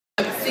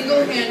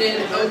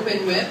single-handed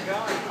open whip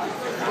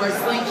or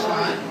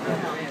slingshot.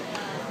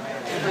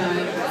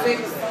 5,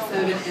 6,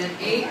 7, and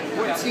 8.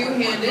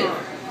 Two-handed.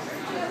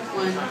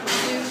 1,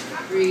 2,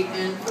 3,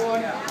 and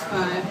 4,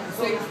 5,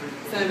 6,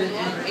 7,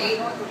 and 8.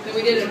 Then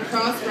we did a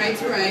cross right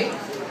to right.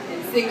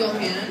 Single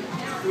hand.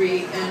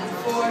 3 and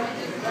 4,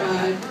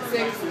 5,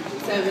 6,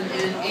 7,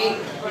 and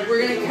 8.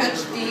 We're going to catch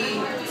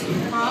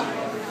the top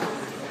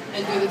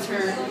and do the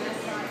turn.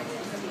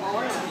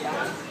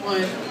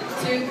 1,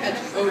 2, catch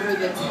over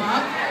the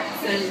top,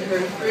 send her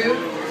through,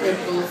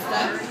 triple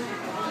step.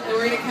 Then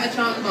we're going to catch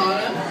on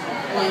bottom.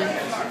 1,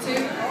 2,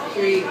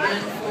 3,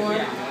 and 4,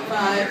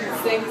 5,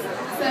 6,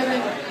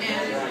 7,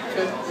 and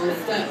triple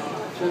step,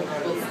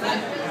 triple step.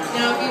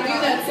 Now if you do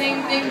that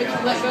same thing but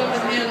you let go of the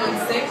hand on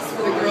 6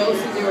 for the girls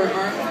who do our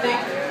arm thing.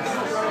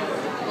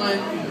 1,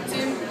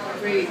 2,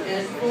 3,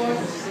 and 4,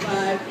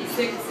 5,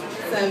 6,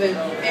 7,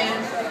 and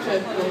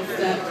triple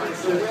step,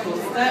 triple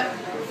step.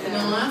 And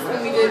the last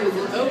one we did was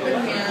an open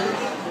hand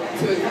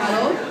to a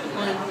cuddle.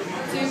 1,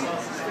 2,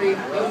 3,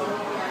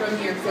 from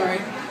here, sorry.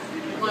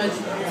 1,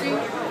 2,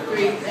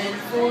 3, and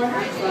 4,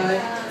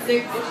 5,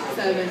 6,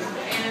 7,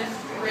 and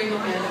bring the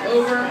hand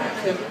over,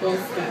 triple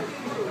step.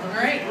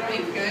 Alright,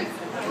 thank you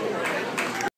guys.